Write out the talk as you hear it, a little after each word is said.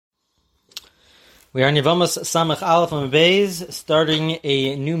We are in Yevamos Samach Aleph and Beis, starting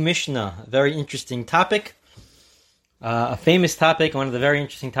a new Mishnah, a very interesting topic, a famous topic, one of the very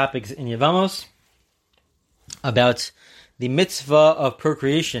interesting topics in Yevamos, about the mitzvah of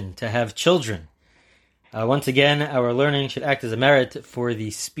procreation, to have children. Once again, our learning should act as a merit for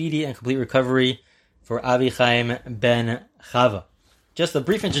the speedy and complete recovery for Avi Chaim ben Chava. Just a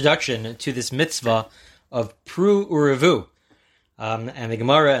brief introduction to this mitzvah of Pru Urevu, and the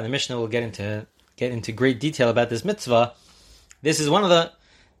Gemara and the Mishnah will get into great detail about this mitzvah. This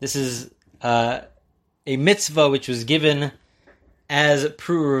is a mitzvah which was given as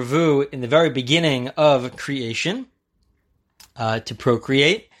Pru Urevu in the very beginning of creation, to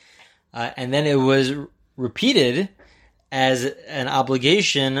procreate, and then it was repeated as an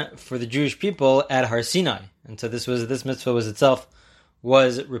obligation for the Jewish people at Har Sinai. And so this mitzvah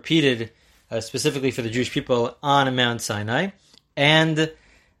was repeated specifically for the Jewish people on Mount Sinai. And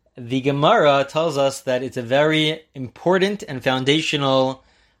the Gemara tells us that it's a very important and foundational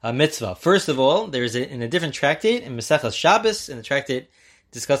mitzvah. First of all, in a different tractate, in Maseches Shabbos, in the tractate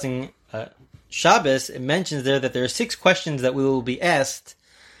discussing Shabbos, it mentions there that there are 6 questions that we will be asked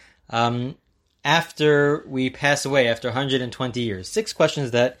after we pass away, after 120 years. 6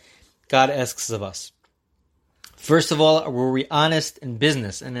 questions that God asks of us. First of all, were we honest in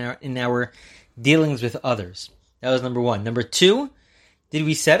business and in our dealings with others? That was number 1. Number 2, did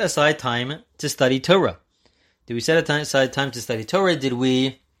we set aside time to study Torah? Did we set aside time to study Torah? Did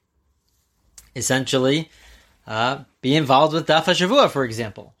we essentially be involved with Daf HaShavua, for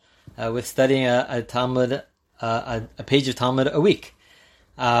example, with studying a Talmud, a page of Talmud a week?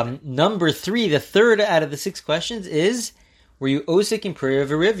 Number 3, the third out of the 6 questions is, were you osik in Priya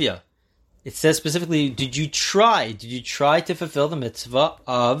Verivya? It says specifically, did you try to fulfill the mitzvah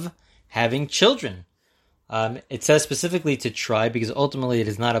of having children? It says specifically to try because ultimately it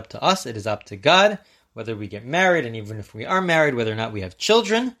is not up to us, it is up to God, whether we get married, and even if we are married, whether or not we have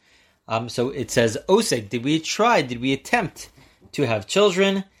children. So it says, osik, did we try, did we attempt to have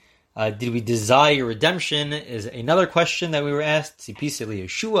children? Did we desire redemption is another question that we were asked. Sipisili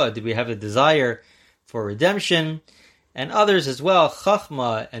Yeshua, did we have a desire for redemption? And others as well,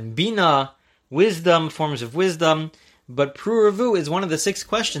 Chachma and Bina, wisdom, forms of wisdom. But Pru Urevu is one of the 6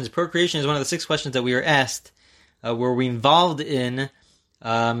 questions. Procreation is one of the 6 questions that we are asked. Were we involved in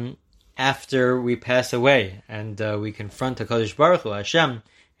after we pass away? And we confront HaKadosh Baruch Hu, Hashem,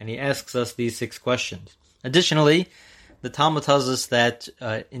 and he asks us these 6 questions. Additionally, the Talmud tells us that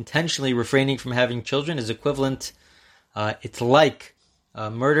intentionally refraining from having children is equivalent, it's like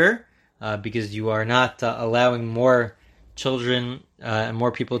murder, because you are not allowing more children and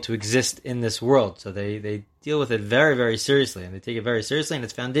more people to exist in this world. So they deal with it very, very seriously, and they take it very seriously, and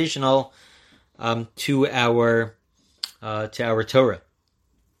it's foundational to our Torah.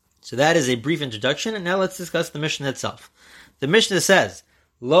 So that is a brief introduction, and now let's discuss the Mishnah itself. The Mishnah says,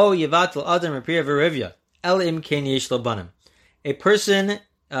 Lo yivatel adam repriya v'rivya. A person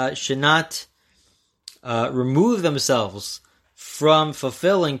should not remove themselves from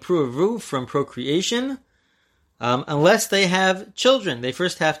fulfilling Pru Urevu, from procreation, unless they have children. They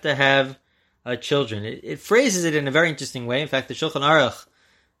first have to have children. It phrases it in a very interesting way. In fact, the Shulchan Aruch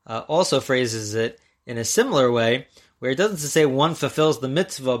also phrases it in a similar way, where it doesn't say one fulfills the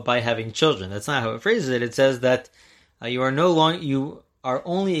mitzvah by having children. That's not how it phrases it. It says that you are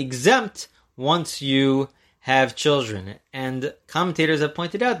only exempt once you have children. And commentators have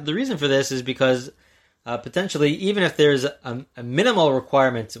pointed out that the reason for this is because potentially, even if there's a minimal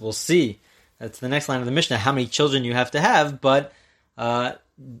requirement, we'll see, that's the next line of the Mishnah, how many children you have to have, but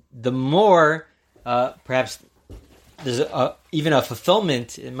the more, perhaps there's even a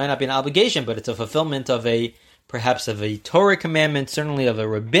fulfillment, it might not be an obligation, but it's a fulfillment of perhaps of a Torah commandment, certainly of a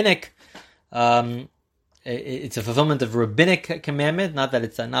rabbinic it's a fulfillment of a rabbinic commandment, not that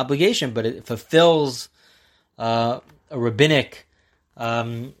it's an obligation, but it fulfills a rabbinic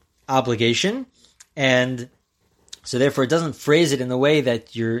obligation, and so therefore it doesn't phrase it in the way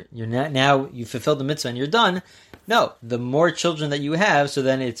that you're now you fulfilled the mitzvah and you're done. No, the more children that you have, so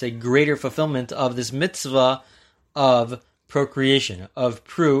then it's a greater fulfillment of this mitzvah of procreation, of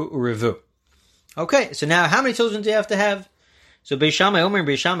Pru Urevu. Okay, so now how many children do you have to have? So Beis Shammai, Omer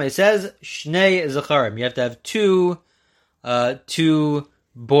Beis Shammai says, Shnei Zacharim. You have to have two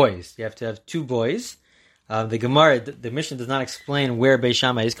boys. You have to have 2 boys. The Gemara, the Mishnah does not explain where Beis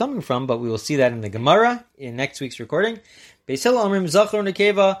Shammai is coming from, but we will see that in the Gemara in next week's recording. Beis Hillel Omrim Zachar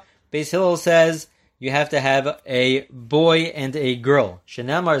Nekeva. Beis Hillel says you have to have a boy and a girl.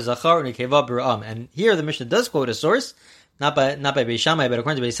 Shenamar Zachar Nekeva B'Ra'am. And here the Mishnah does quote a source, not by Beis Shammai, but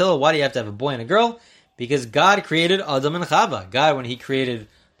according to Beis Hillel. Why do you have to have a boy and a girl? Because God created Adam and Chava. God, when He created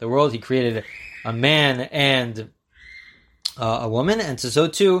the world, He created a man and a woman, and so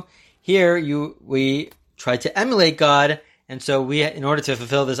too here we try to emulate God, and so in order to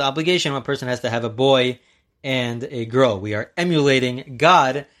fulfill this obligation, one person has to have a boy and a girl. We are emulating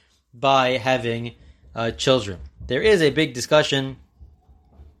God by having children. There is a big discussion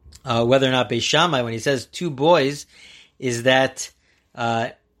whether or not Beis Shammai, when he says 2 boys, is that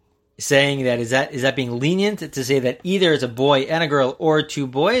saying that is that being lenient to say that either it's a boy and a girl or 2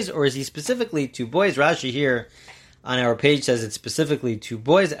 boys, or is he specifically 2 boys? Rashi here on our page says it's specifically 2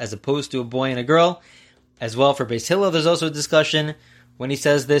 boys as opposed to a boy and a girl. As well for Beis Hillel, there's also a discussion when he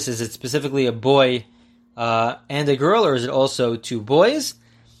says this: is it specifically a boy and a girl, or is it also 2 boys?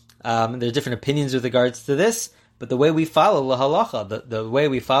 There are different opinions with regards to this, but the way we follow la halacha, the way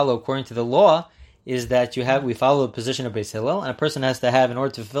we follow according to the law, is that we follow the position of Beis Hillel, and a person has to have, in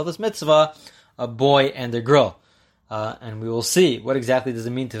order to fulfill this mitzvah, a boy and a girl. And we will see what exactly does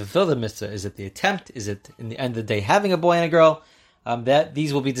it mean to fulfill the mitzvah. Is it the attempt? Is it, in the end of the day, having a boy and a girl?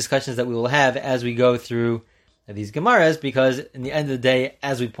 These will be discussions that we will have as we go through these Gemaras, because in the end of the day,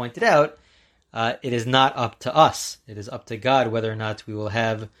 as we pointed out, it is not up to us. It is up to God whether or not we will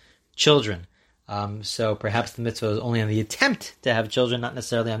have children. So perhaps the mitzvah is only on the attempt to have children, not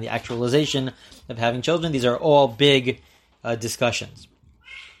necessarily on the actualization of having children. These are all big discussions.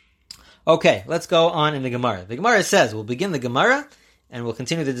 Okay, let's go on in the Gemara. The Gemara says, we'll begin the Gemara, and we'll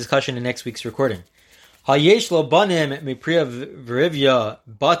continue the discussion in next week's recording. Hayesh lo banim mipriya v'rivya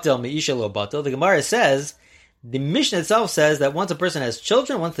batel meisha lo batel. The Gemara says, the Mishnah itself says that once a person has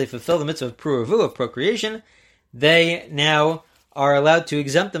children, once they fulfill the mitzvah of pruruvu, of procreation, they now are allowed to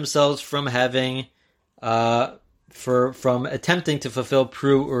exempt themselves from having, from attempting to fulfill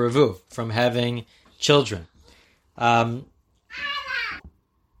pruruvu, from having children.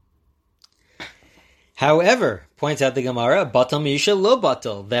 However, points out the Gemara, batal meisha lo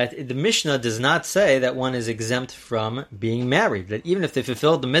batal, that the Mishnah does not say that one is exempt from being married. That even if they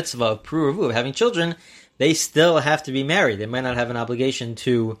fulfilled the mitzvah of pruruvu, of having children, they still have to be married. They might not have an obligation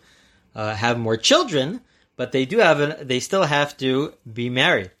to have more children, but they still have to be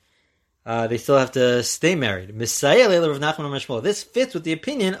married. They still have to stay married. This fits with the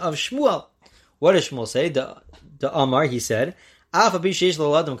opinion of Shmuel. What does Shmuel say? The Amar, he said, even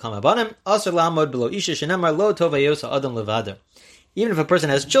if a person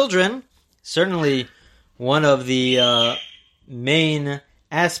has children, certainly one of the main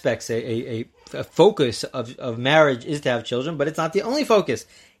aspects, a focus of marriage is to have children, but it's not the only focus.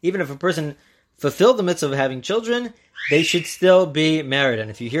 Even if a person fulfilled the mitzvah of having children, they should still be married.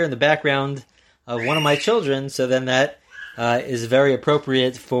 And if you hear in the background of one of my children, so then that is very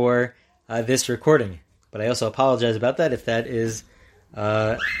appropriate for this recording. But I also apologize about that if that is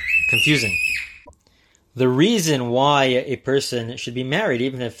confusing. The reason why a person should be married,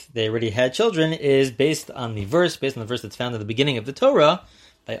 even if they already had children, is based on the verse that's found at the beginning of the Torah,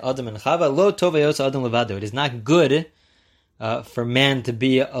 by Adam and Chava, Lo tovayos Adam levado. It is not good for man to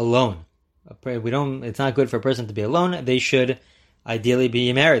be alone. It's not good for a person to be alone. They should ideally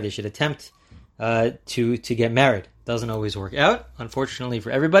be married. They should attempt to get married. Doesn't always work out, unfortunately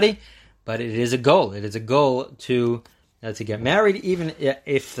for everybody, but it is a goal. It is a goal to get married, even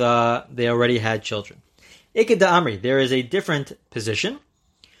if they already had children. Iked Amri, there is a different position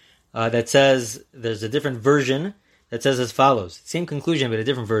that says, there's a different version that says as follows. Same conclusion, but a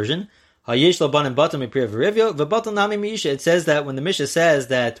different version. It says that when the Mishnah says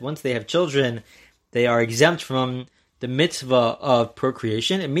that once they have children, they are exempt from the mitzvah of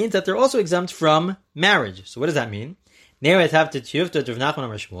procreation, it means that they're also exempt from marriage. So what does that mean? It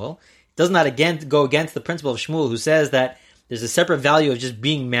does not again go against the principle of Shmuel, who says that there's a separate value of just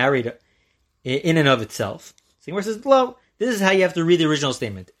being married in and of itself. So he says, "Lo, this is how you have to read the original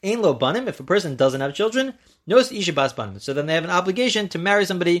statement. Ein lo banim, if a person doesn't have children, nos isha bas banim. So then they have an obligation to marry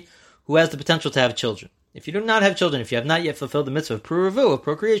somebody who has the potential to have children. If you do not have children, if you have not yet fulfilled the mitzvah of pruruvu, of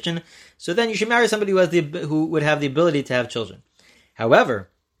procreation, so then you should marry somebody who would have the ability to have children. However,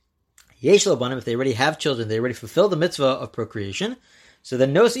 yesh lo banim, if they already have children, they already fulfilled the mitzvah of procreation, so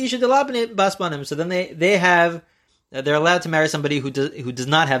then nos isha delabane bas banim. So then they're allowed to marry somebody who does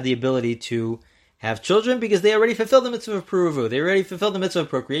not have the ability to have children, because they already fulfilled the mitzvah of pruruvu. They already fulfilled the mitzvah of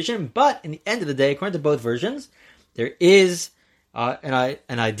procreation. But in the end of the day, according to both versions, there is an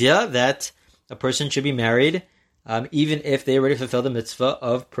idea that a person should be married even if they already fulfilled the mitzvah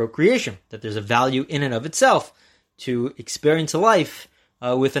of procreation. That there's a value in and of itself to experience a life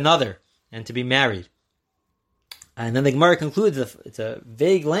with another and to be married. And then the Gemara concludes, it's a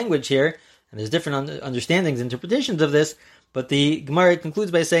vague language here, and there's different understandings, interpretations of this, but the Gemara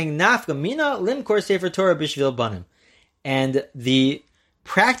concludes by saying, Nafka mina limkor sefer Torah bishvil banim. And the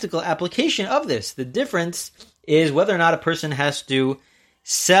practical application of this. The difference is whether or not a person has to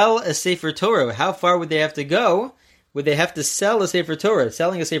sell a Sefer Torah. How far would they have to go? Would they have to sell a Sefer Torah?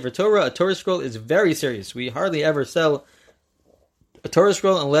 Selling a Sefer Torah, a Torah scroll, is very serious. We hardly ever sell a Torah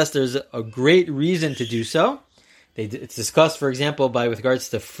scroll unless there's a great reason to do so. It's discussed, for example, with regards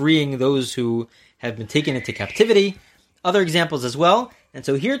to freeing those who have been taken into captivity. Other examples as well. And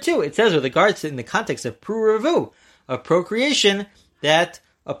so here too, it says with regards to, in the context of pruravu, of procreation, that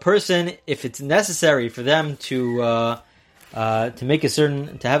a person, if it's necessary for them to have a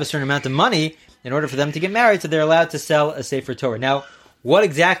certain amount of money in order for them to get married, so they're allowed to sell a Sefer Torah. Now, what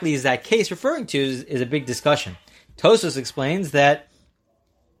exactly is that case referring to is a big discussion. Tosfos explains that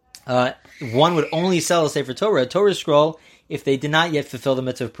one would only sell a Sefer Torah, a Torah scroll, if they did not yet fulfill the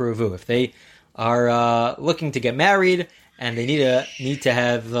mitzvah of pruravu. If they are looking to get married and they need to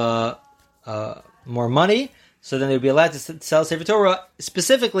have more money, so then they would be allowed to sell Sefer Torah,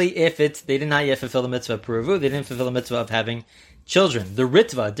 specifically if they did not yet fulfill the mitzvah of pruravu, they didn't fulfill the mitzvah of having children. The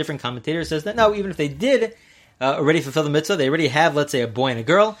Ritva, a different commentator, says that no, even if they did already fulfill the mitzvah, they already have, let's say, a boy and a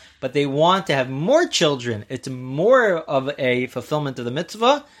girl, but they want to have more children. It's more of a fulfillment of the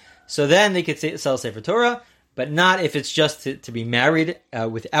mitzvah, so then they could sell Sefer Torah, but not if it's just to be married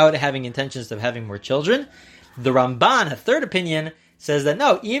without having intentions of having more children. The Ramban, a third opinion, says that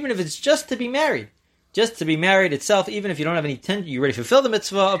no, even if it's just to be married itself, even if you don't have any intention, you already fulfill the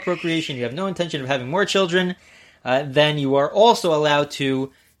mitzvah of procreation, you have no intention of having more children, then you are also allowed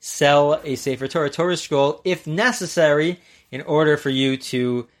to sell a Sefer Torah, Torah scroll, if necessary, in order for you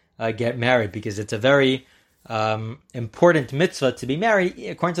to get married, because it's a very important mitzvah to be married,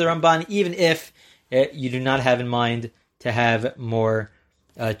 according to the Ramban, even if you do not have in mind to have more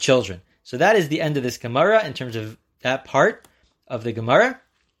children. So that is the end of this Gemara in terms of that part of the Gemara.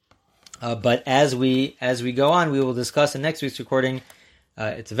 But as we go on, we will discuss in next week's recording.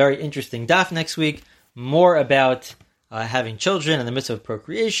 It's a very interesting daf next week, more about having children and the mitzvah of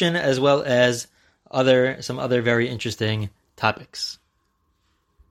procreation, as well as some other very interesting topics.